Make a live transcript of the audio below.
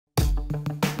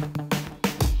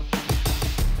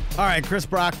All right, Chris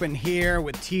Brockman here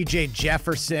with TJ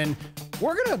Jefferson.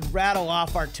 We're going to rattle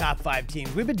off our top 5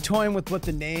 teams. We've been toying with what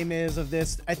the name is of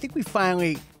this. I think we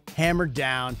finally hammered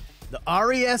down the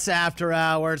RES After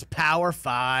Hours Power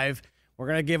 5. We're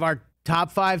going to give our top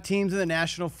 5 teams in the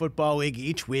National Football League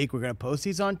each week. We're going to post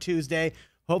these on Tuesday.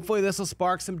 Hopefully this will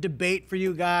spark some debate for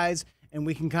you guys, and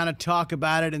we can kind of talk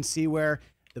about it and see where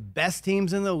the best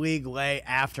teams in the league lay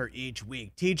after each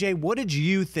week. TJ, what did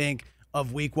you think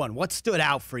of week 1? What stood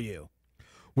out for you?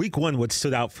 Week 1, what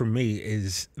stood out for me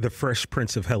is the Fresh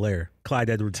Prince of Hilaire, Clyde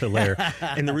Edwards-Hilaire.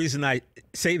 And the reason I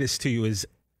say this to you is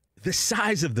the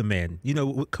size of the man. You know,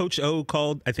 what Coach O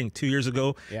called, I think, 2 years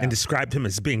ago and described him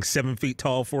as being 7 feet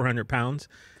tall, 400 pounds.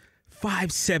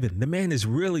 5'7". The man is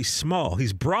really small.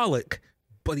 He's brolic,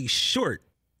 but he's short.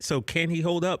 So can he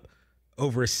hold up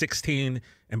over a 16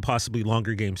 and possibly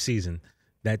longer game season?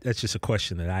 That's just a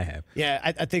question that I have. Yeah,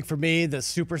 I think for me, the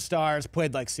superstars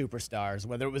played like superstars,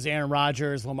 whether it was Aaron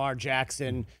Rodgers, Lamar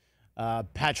Jackson,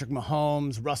 Patrick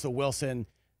Mahomes, Russell Wilson.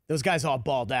 Those guys all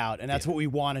balled out, and that's what we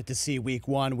wanted to see week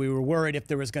 1. We were worried if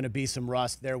there was going to be some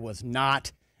rust. There was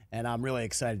not, and I'm really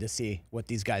excited to see what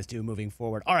these guys do moving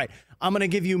forward. All right, I'm going to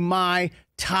give you my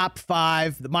top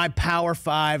 5, my Power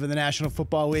 5 in the National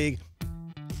Football League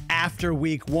after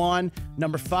week 1.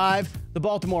 Number 5, the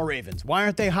Baltimore Ravens. Why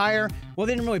aren't they higher? Well,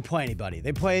 they didn't really play anybody.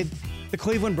 They played the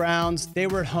Cleveland Browns. They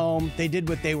were at home. They did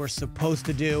what they were supposed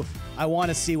to do. I want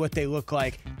to see what they look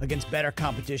like against better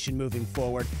competition moving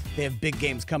forward. They have big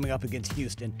games coming up against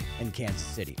Houston and Kansas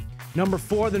City. Number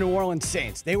 4, the New Orleans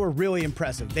Saints. They were really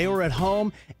impressive. They were at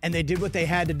home, and they did what they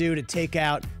had to do to take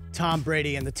out Tom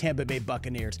Brady and the Tampa Bay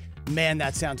Buccaneers. Man,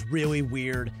 that sounds really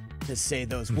weird to say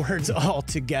those words all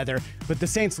together, but the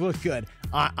Saints look good.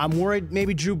 I'm worried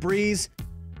maybe Drew Brees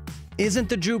isn't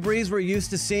the Drew Brees we're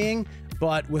used to seeing,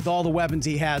 but with all the weapons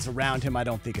he has around him, I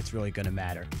don't think it's really going to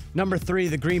matter. Number 3,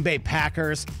 the Green Bay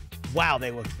Packers. Wow, they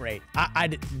looked great.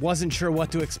 I wasn't sure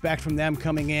what to expect from them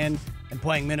coming in and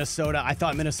playing Minnesota. I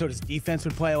thought Minnesota's defense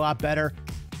would play a lot better.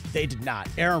 They did not.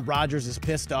 Aaron Rodgers is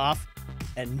pissed off,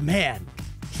 and man,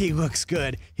 he looks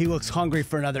good. He looks hungry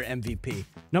for another MVP.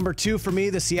 Number 2 for me,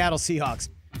 the Seattle Seahawks.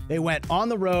 They went on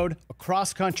the road,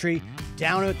 across country,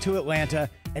 down to Atlanta,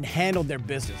 and handled their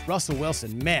business. Russell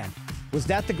Wilson, man, was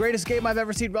that the greatest game I've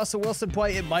ever seen Russell Wilson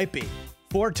play? It might be.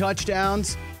 4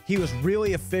 touchdowns. He was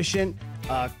really efficient.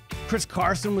 Chris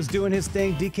Carson was doing his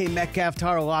thing. DK Metcalf,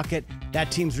 Tyler Lockett.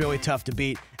 That team's really tough to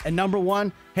beat. And number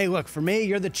 1, hey, look, for me,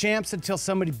 you're the champs until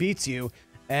somebody beats you.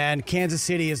 And Kansas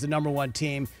City is the number 1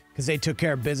 team because they took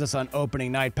care of business on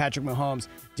opening night. Patrick Mahomes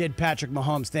did Patrick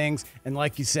Mahomes things. And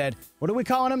like you said, what are we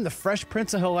calling him? The Fresh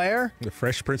Prince of Hilaire? The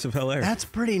Fresh Prince of Hilaire. That's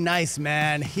pretty nice,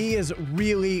 man. He is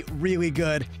really, really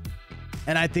good.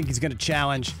 And I think he's going to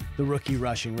challenge the rookie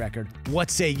rushing record.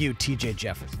 What say you, TJ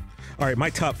Jefferson? All right,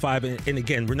 my top 5, and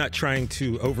again, we're not trying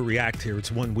to overreact here.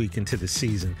 It's 1 week into the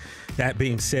season. That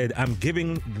being said, I'm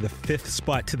giving the 5th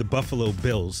spot to the Buffalo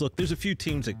Bills. Look, there's a few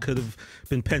teams that could have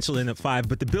been penciled in at 5,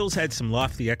 but the Bills had some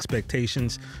lofty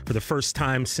expectations for the first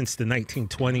time since the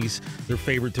 1920s. They're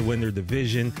favored to win their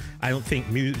division. I don't think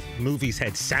movies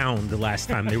had sound the last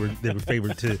time they were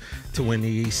favored to win the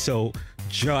East. So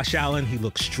Josh Allen, he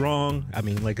looks strong. I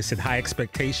mean, like I said, high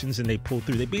expectations, and they pulled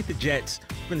through. They beat the Jets.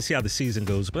 We're going to see how the season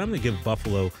goes, but I'm going to give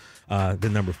Buffalo the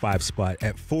number 5 spot.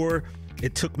 At 4,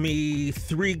 it took me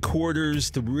 3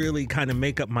 quarters to really kind of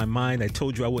make up my mind. I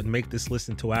told you I wouldn't make this list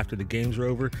until after the games were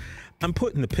over. I'm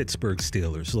putting the Pittsburgh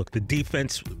Steelers. Look, the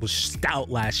defense was stout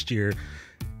last year.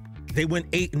 They went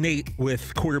 8-8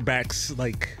 with quarterbacks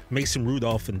like Mason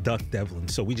Rudolph and Duck Devlin.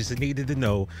 So we just needed to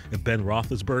know if Ben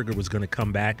Roethlisberger was going to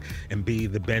come back and be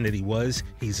the Ben that he was.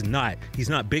 He's not. He's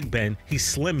not Big Ben. He's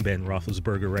Slim Ben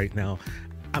Roethlisberger right now.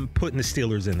 I'm putting the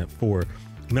Steelers in at 4.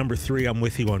 Number 3, I'm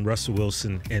with you on Russell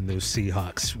Wilson and those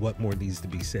Seahawks. What more needs to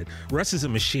be said? Russ is a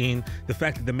machine. The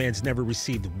fact that the man's never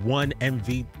received 1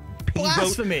 MVP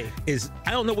blasphemy vote is,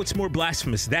 I don't know what's more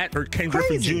blasphemous, that or Ken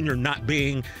Griffin Jr. not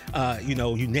being,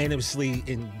 unanimously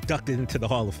inducted into the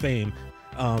Hall of Fame.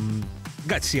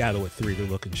 Got Seattle at 3. They're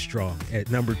looking strong. At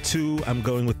number 2, I'm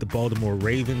going with the Baltimore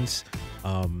Ravens.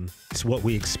 It's what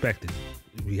we expected.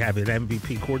 We have an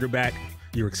MVP quarterback.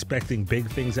 You're expecting big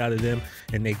things out of them,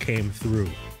 and they came through.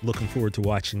 Looking forward to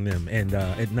watching them. And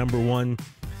at number 1,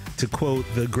 to quote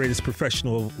the greatest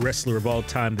professional wrestler of all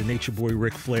time, the Nature Boy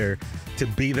Ric Flair, to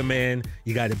be the man,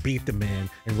 you got to beat the man.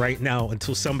 And right now,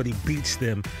 until somebody beats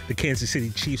them, the Kansas City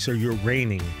Chiefs are your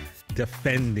reigning,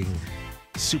 defending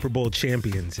Super Bowl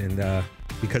champions. And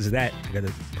because of that, I got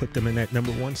to put them in that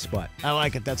number 1 spot. I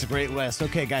like it. That's a great list.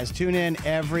 Okay, guys, tune in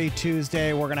every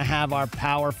Tuesday. We're going to have our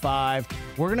Power 5.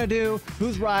 We're going to do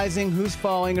who's rising, who's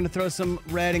falling. Going to throw some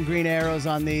red and green arrows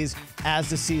on these as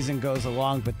the season goes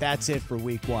along. But that's it for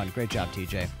week 1. Great job,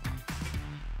 TJ.